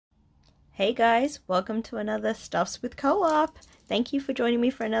Hey guys, welcome to another Stuffs with Co-op. Thank you for joining me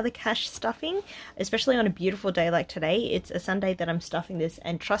for another cash stuffing, especially on a beautiful day like today. It's a Sunday that I'm stuffing this,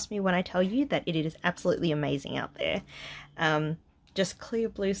 and trust me when I tell you that it is absolutely amazing out there. Just clear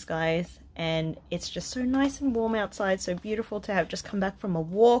blue skies, and it's just so nice and warm outside, so beautiful to have just come back from a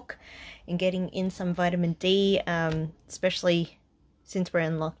walk and getting in some vitamin D, especially since we're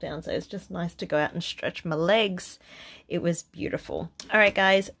in lockdown, so it's just nice to go out and stretch my legs. It was beautiful. Alright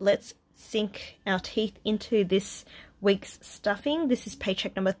guys, let's sink our teeth into this week's stuffing. This is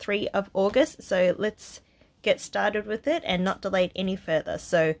paycheck number 3 of August, so let's get started with it and not delay it any further.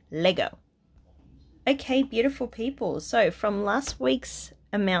 So Lego. Okay, beautiful people, so from last week's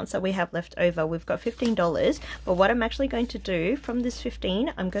amounts that we have left over, we've got $15, but what I'm actually going to do from this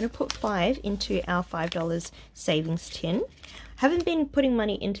 15, I'm going to put 5 into our $5 savings tin. I haven't been putting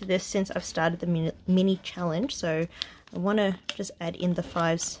money into this since I've started the mini challenge, so I want to just add in the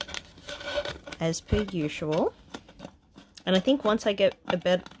 5s as per usual. And I think once I get a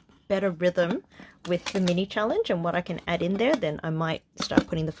better rhythm with the mini challenge and what I can add in there, then I might start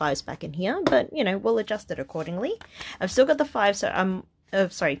putting the 5s back in here, but you know, we'll adjust it accordingly. I've still got the 5, so I'm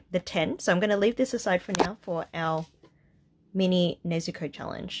the 10, so I'm going to leave this aside for now for our mini Nezuko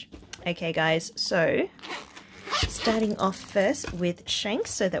challenge. Okay guys, so starting off first with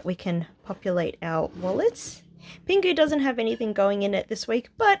Shanks so that we can populate our wallets. Pingu doesn't have anything going in it this week,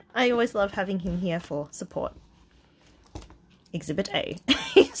 but I always love having him here for support. Exhibit A.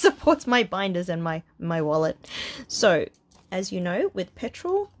 He supports my binders and my wallet. So, as you know, with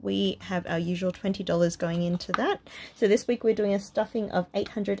petrol, we have our usual $20 going into that. So this week we're doing a stuffing of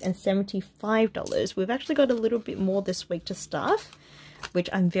 $875. We've actually got a little bit more this week to stuff, which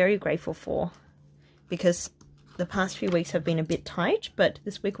I'm very grateful for, because the past few weeks have been a bit tight, but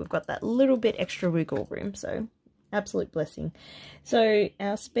this week we've got that little bit extra wiggle room, so absolute blessing. So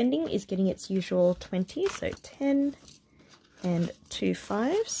our spending is getting its usual 20, so 10 and 2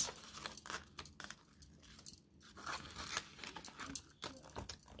 5s.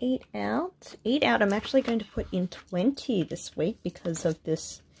 8 out. I'm actually going to put in 20 this week because of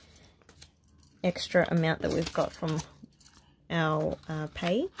this extra amount that we've got from our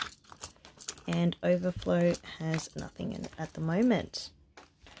pay. And overflow has nothing in it at the moment.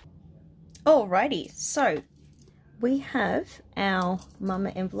 Alrighty, so we have our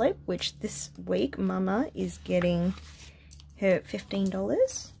Mama envelope, which this week Mama is getting her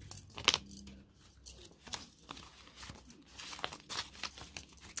 $15.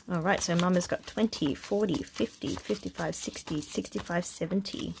 Alright, so Mama's got 20, 40, 50, 55, 60, 65,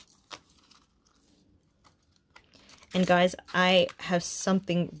 70. And guys, I have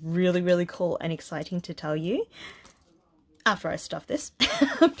something really cool and exciting to tell you after I stuff this.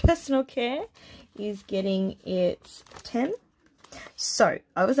 Personal care is getting its 10. So,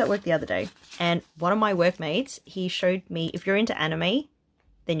 I was at work the other day, and one of my workmates, he showed me, if you're into anime,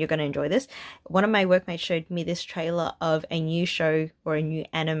 then you're going to enjoy this. One of my workmates showed me this trailer of a new show or a new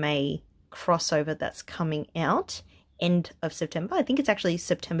anime crossover that's coming out end of September. I think it's actually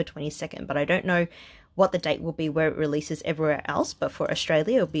September 22nd, but I don't know what the date will be where it releases everywhere else, but for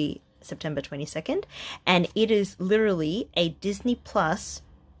Australia it'll be September 22nd, and it is literally a Disney Plus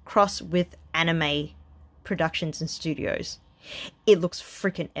cross with anime productions and studios. It looks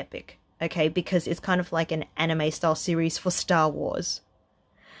freaking epic, okay, because it's kind of like an anime style series for Star Wars.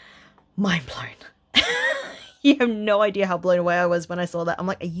 Mind blown. You have no idea how blown away I was when I saw that. I'm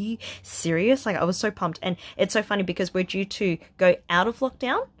like, are you serious? Like, I was so pumped. And it's so funny because we're due to go out of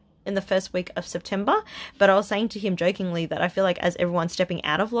lockdown in the first week of September, but I was saying to him jokingly that I feel like as everyone's stepping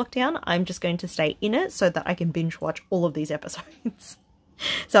out of lockdown, I'm just going to stay in it so that I can binge watch all of these episodes.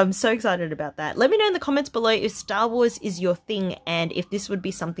 So I'm so excited about that. Let me know in the comments below if Star Wars is your thing and if this would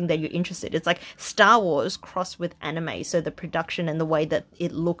be something that you're interested in. It's like Star Wars crossed with anime, so the production and the way that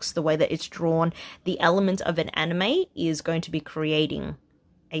it looks, the way that it's drawn, the element of an anime is going to be creating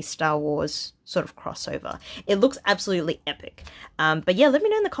a Star Wars sort of crossover. It looks absolutely epic. But yeah, let me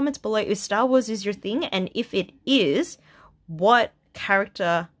know in the comments below if Star Wars is your thing, and if it is, what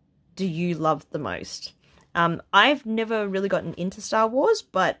character do you love the most? I've never really gotten into Star Wars,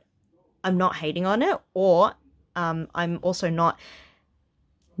 but I'm not hating on it, or I'm also not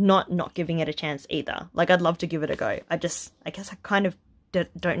giving it a chance either. Like, I'd love to give it a go. I guess I kind of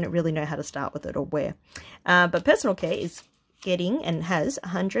don't really know how to start with it or where. But personal care is getting and has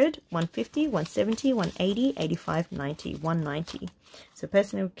 100, 150, 170, 180, 85, 90, 190. So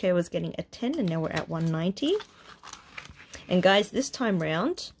personal care was getting a 10, and now we're at 190. And guys, this time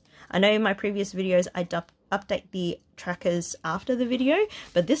round, I know in my previous videos I update the trackers after the video,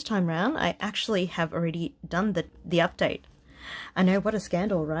 but this time round I actually have already done the update. I know, what a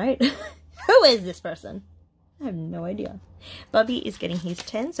scandal, right? Who is this person? I have no idea. Bubby is getting his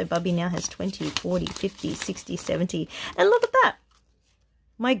 10, so Bubby now has 20, 40, 50, 60, 70. And look at that.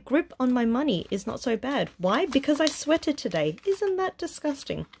 My grip on my money is not so bad. Why? Because I sweated today. Isn't that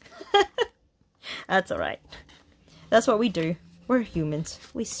disgusting? That's alright. That's what we do. We're humans.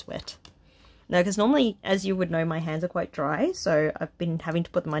 We sweat. No, because normally, as you would know, my hands are quite dry, so I've been having to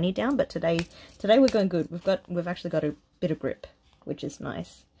put the money down, but today we're going good. We've actually got a bit of grip, which is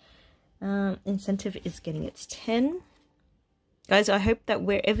nice. Incentive is getting its 10. Guys, I hope that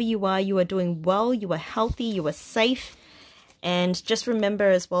wherever you are doing well, you are healthy, you are safe, and just remember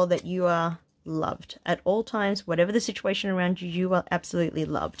as well that you are loved at all times. Whatever the situation around you, you are absolutely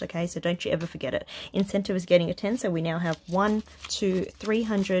loved, okay? So don't you ever forget it. Incentive is getting a 10, so we now have 1, 2,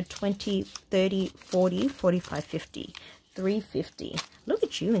 300, 20, 30, 40, 45, 50, 350. Look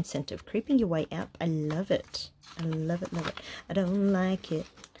at you, Incentive, creeping your way up. I love it. I love it, love it. I don't like it.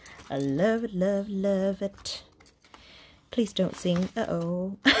 I love it, love, love it. Please don't sing.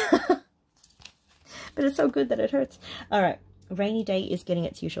 Uh-oh. But it's so good that it hurts. All right. Rainy Day is getting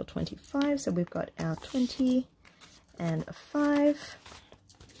its usual 25. So we've got our 20 and a 5.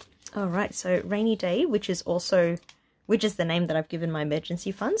 All right. So Rainy Day, which is the name that I've given my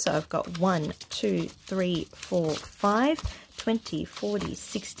emergency fund. So I've got 1, 2, 3, 4, 5, 20, 40,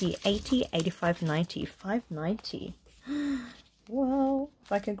 60, 80, 85, 90, 590. Wow.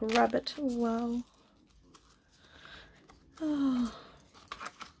 If I can grab it. Wow. Oh,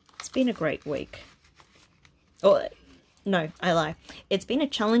 it's been a great week. Oh, no, I lie. It's been a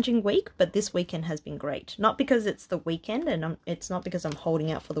challenging week, but this weekend has been great. Not because it's the weekend, and it's not because I'm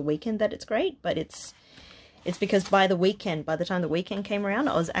holding out for the weekend that it's great, but it's because by the time the weekend came around,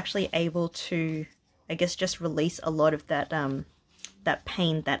 I was actually able to, I guess, just release a lot of that that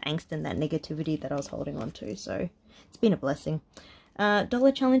pain, that angst, and that negativity that I was holding on to. So it's been a blessing.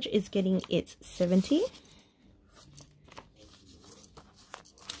 Dollar Challenge is getting its 70.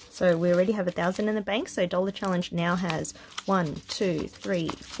 So we already have 1,000 in the bank. So Dollar Challenge now has 1, 2, 3,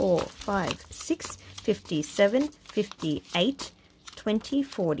 4, 5, 6, 57, 58, 20,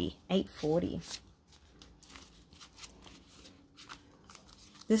 40, 840.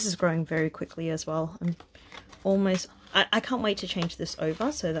 This is growing very quickly as well. I'm almost, I can't wait to change this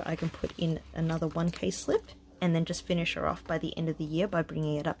over so that I can put in another 1K slip and then just finish her off by the end of the year by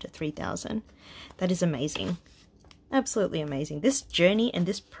bringing it up to 3,000. That is amazing. Absolutely amazing. This journey and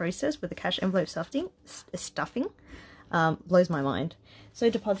this process with the cash envelope stuffing blows my mind. So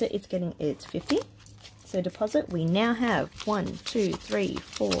deposit, it's getting its 50. So deposit, we now have 1, 2, 3,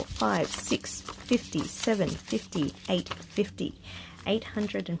 4, 5, 6, 50, 7, 50, 8, 50,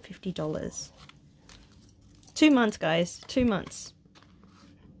 $850. 2 months, guys. 2 months.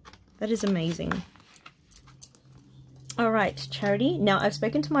 That is amazing. All right, Charity. Now, I've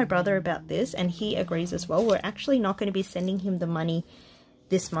spoken to my brother about this, and he agrees as well. We're actually not going to be sending him the money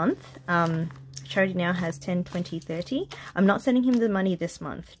this month. Charity now has 10, 20, 30. I'm not sending him the money this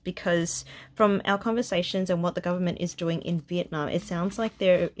month because from our conversations and what the government is doing in Vietnam, it sounds like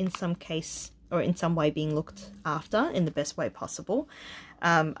they're in some case or in some way being looked after in the best way possible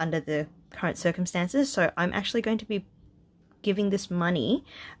under the current circumstances. So I'm actually going to be giving this money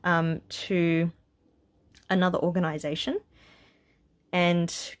to another organization,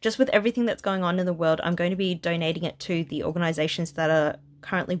 and just with everything that's going on in the world, I'm going to be donating it to the organizations that are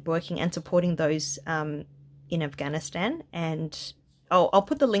currently working and supporting those in Afghanistan. And I'll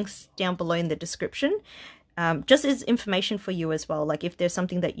put the links down below in the description, just as information for you as well. Like if there's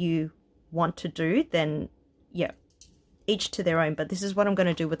something that you want to do, then yeah, each to their own. But this is what I'm going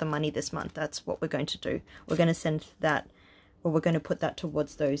to do with the money this month. That's what we're going to do. We're going to send that, or we're going to put that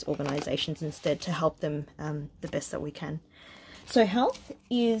towards those organizations instead to help them the best that we can. So health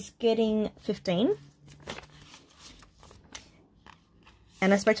is getting 15.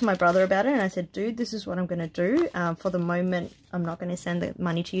 And I spoke to my brother about it and I said, dude, this is what I'm going to do. For the moment, I'm not going to send the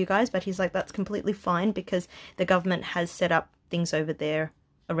money to you guys. But he's like, that's completely fine because the government has set up things over there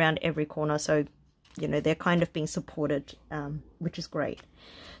around every corner. So, you know, they're kind of being supported, which is great.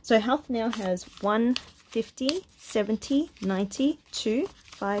 So health now has 1, 50, 70, 90, 2,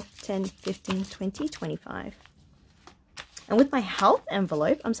 5, 10, 15, 20, 25. And with my health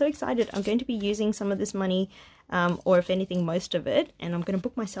envelope, I'm so excited. I'm going to be using some of this money, or if anything, most of it. And I'm going to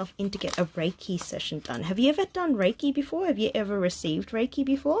book myself in to get a Reiki session done. Have you ever done Reiki before? Have you ever received Reiki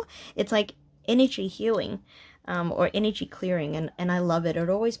before? It's like energy healing or energy clearing. And I love it. It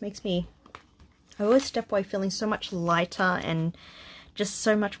always makes me, I always step away feeling so much lighter and just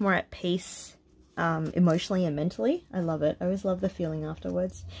so much more at peace. Emotionally and mentally. I love it. I always love the feeling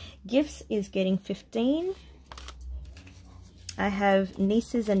afterwards. Gifts is getting 15. I have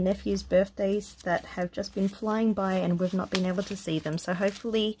nieces and nephews' birthdays that have just been flying by and we've not been able to see them. So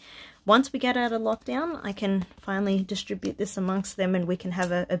hopefully once we get out of lockdown, I can finally distribute this amongst them and we can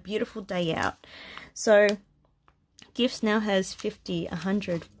have a beautiful day out. So gifts now has 50,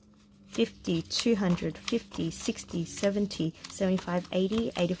 100, 50, 200, 50, 60, 70, 75,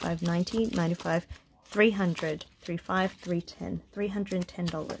 80, 85, 90, 95, 300, 35, 310,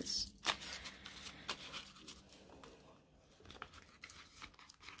 $310.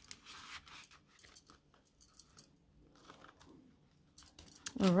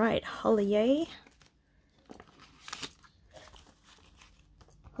 All right, Holiday.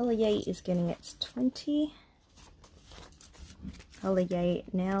 Holiday is getting its 20. Holiday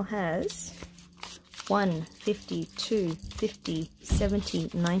now has 1, 50, 2, 50, 70,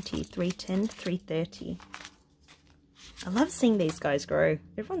 90, 310, 330. I love seeing these guys grow.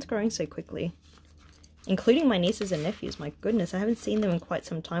 Everyone's growing so quickly. Including my nieces and nephews. My goodness, I haven't seen them in quite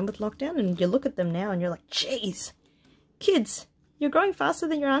some time with lockdown. And you look at them now and you're like, jeez, kids, you're growing faster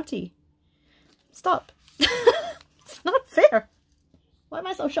than your auntie. Stop. It's not fair. Why am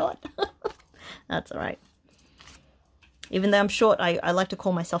I so short? That's alright. Even though I'm short, I like to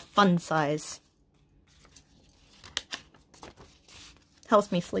call myself fun size.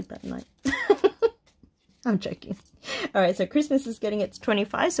 Helps me sleep at night. I'm joking. Alright, so Christmas is getting its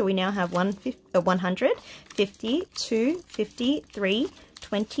 25, so we now have 100, 50, 2, 50, 3,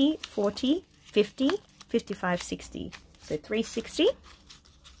 20, 40, 50, 55, 60. So 360.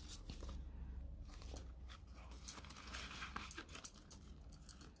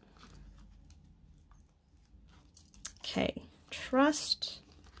 Okay, Trust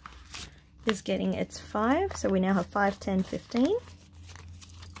is getting its 5, so we now have 5, 10, 15.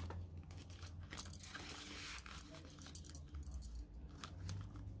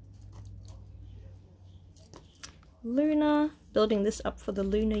 Lunar, building this up for the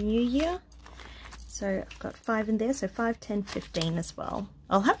Lunar New Year. So I've got 5 in there, so 5, 10, 15 as well.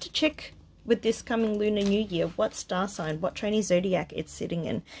 I'll have to check with this coming Lunar New Year what star sign, what Chinese zodiac it's sitting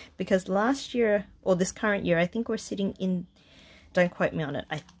in. Because last year, or this current year, I think we're sitting in, don't quote me on it,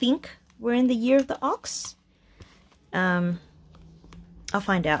 I think we're in the year of the ox. I'll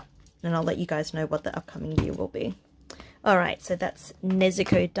find out and I'll let you guys know what the upcoming year will be. Alright, so that's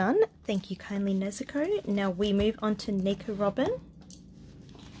Nezuko done. Thank you kindly, Nezuko. Now we move on to Nico Robin.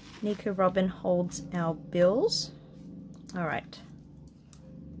 Nico Robin holds our bills. Alright.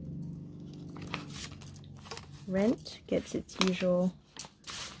 Rent gets its usual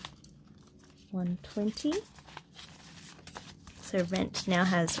 120. So rent now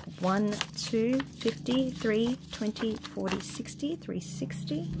has 1, 2, 50, 3, 20, 40, 60,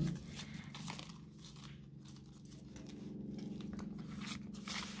 360.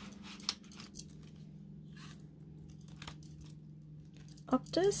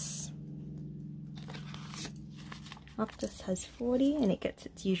 Optus. Optus has 40 and it gets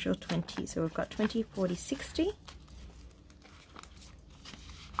its usual 20. So we've got 20, 40, 60.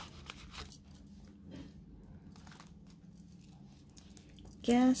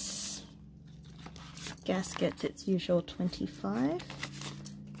 Gas. Gas gets its usual 25.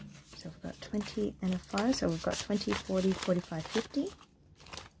 So we've got 20 and a 5. So we've got 20, 40, 45, 50.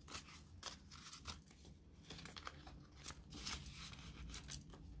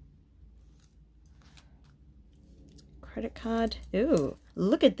 Credit card. Ooh,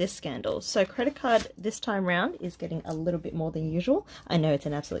 look at this scandal. So credit card this time round is getting a little bit more than usual. I know it's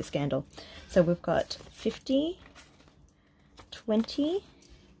an absolute scandal. So we've got 50, 20,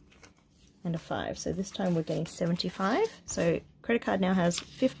 and a 5. So this time we're getting 75. So credit card now has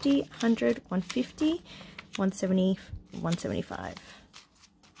 50, 100, 150, 170, 175.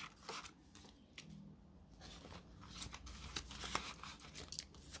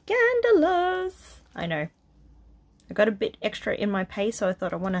 Scandalous! I know. I got a bit extra in my pay, so I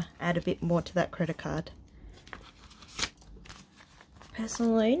thought I want to add a bit more to that credit card.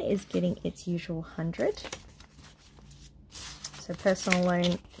 Personal loan is getting its usual 100. So personal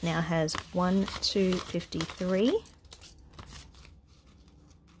loan now has 1, 2, 53.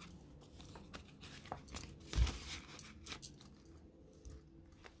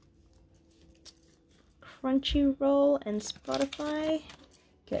 Crunchyroll and Spotify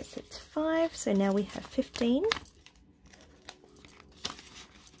gets its 5. So now we have 15.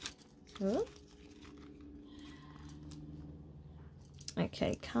 Ooh.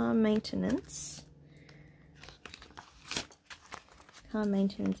 Okay, car maintenance. Car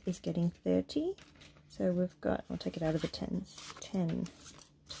maintenance is getting 30. So we've got, I'll take it out of the 10s. 10,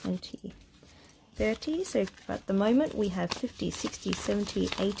 20, 30. So at the moment we have 50, 60, 70,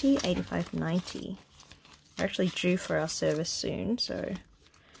 80, 85, 90. We're actually due for our service soon, so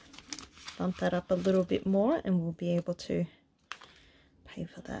bump that up a little bit more and we'll be able to pay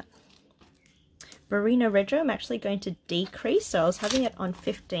for that. Barina Rego, I'm actually going to decrease, so I was having it on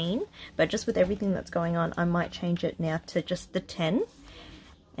 15, but just with everything that's going on, I might change it now to just the 10.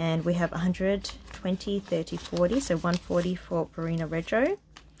 And we have 100, 20, 30, 40, so 140 for Barina Rego.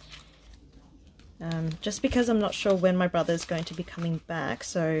 Just because I'm not sure when my brother's going to be coming back,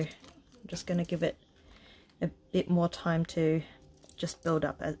 so I'm just going to give it a bit more time to just build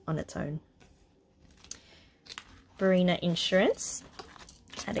up on its own. Barina Insurance,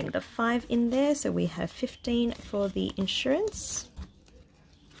 adding the 5 in there, so we have 15 for the insurance.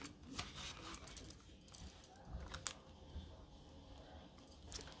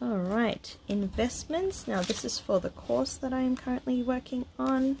 Alright, investments. Now this is for the course that I am currently working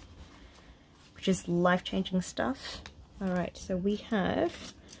on, which is life-changing stuff. Alright, so we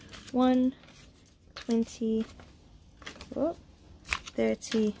have 1, 20,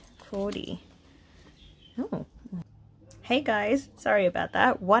 30, 40. Oh. Hey guys, sorry about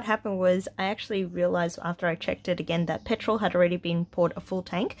that. What happened was I actually realized after I checked it again that petrol had already been poured a full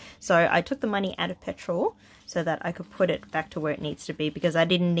tank. So I took the money out of petrol so that I could put it back to where it needs to be because I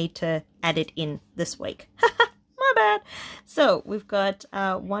didn't need to add it in this week. My bad. So we've got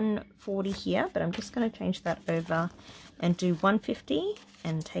 140 here, but I'm just going to change that over and do 150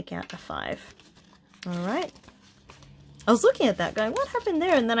 and take out a 5. Alright. I was looking at that going, what happened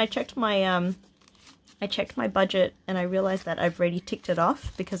there? And then I checked my budget and I realized that I've already ticked it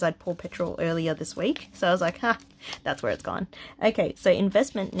off because I'd poured petrol earlier this week. So I was like, ha, that's where it's gone. Okay, so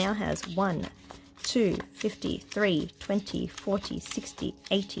investment now has 1, 2, 50, 3, 20, 40, 60,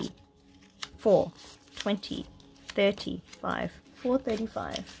 80, 4, 20, 30, 5,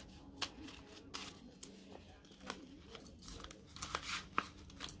 435.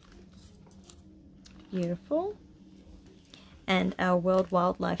 Beautiful. And our World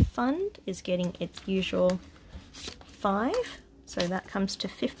Wildlife Fund is getting its usual 5, so that comes to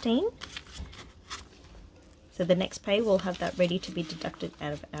 15. So the next pay we'll have that ready to be deducted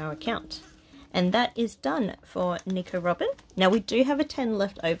out of our account. And that is done for Nico Robin. Now we do have a 10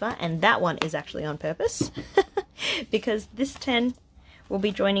 left over, and that one is actually on purpose because this 10 will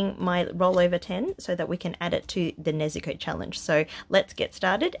be joining my rollover 10 so that we can add it to the Nezuko challenge. So let's get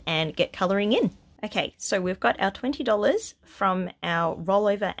started and get colouring in. Okay, so we've got our $20 from our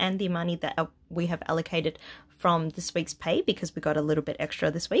rollover and the money that we have allocated from this week's pay because we got a little bit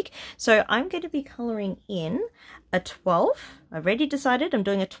extra this week. So I'm going to be colouring in a 12. I've already decided I'm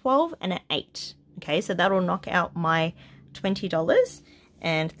doing a 12 and an 8. Okay, so that will knock out my $20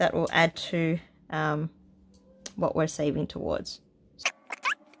 and that will add to what we're saving towards.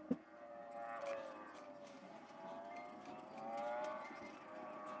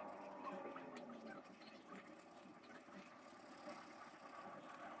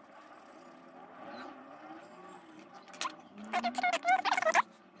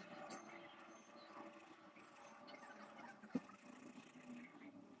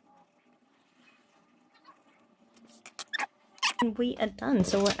 And we are done,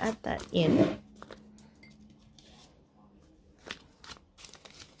 so we'll add that in.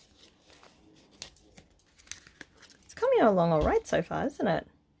 It's coming along all right so far, isn't it?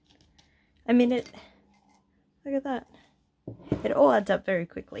 I mean, look at that. It all adds up very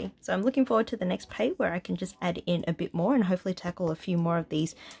quickly. So I'm looking forward to the next pay where I can just add in a bit more and hopefully tackle a few more of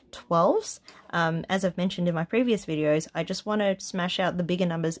these 12s. As I've mentioned in my previous videos, I just want to smash out the bigger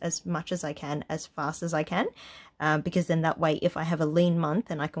numbers as much as I can, as fast as I can, because then that way if I have a lean month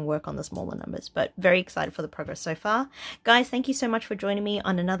then I can work on the smaller numbers. But very excited for the progress so far. Guys, thank you so much for joining me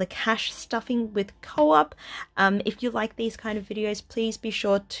on another cash stuffing with co-op. If you like these kind of videos, please be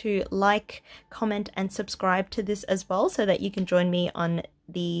sure to like, comment and subscribe to this as well so that you can join me on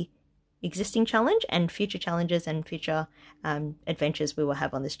the existing challenge and future challenges and future adventures we will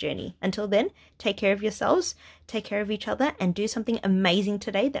have on this journey. Until then, take care of yourselves, take care of each other, and do something amazing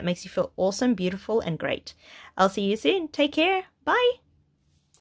today that makes you feel awesome, beautiful, and great. I'll see you soon. Take care. Bye.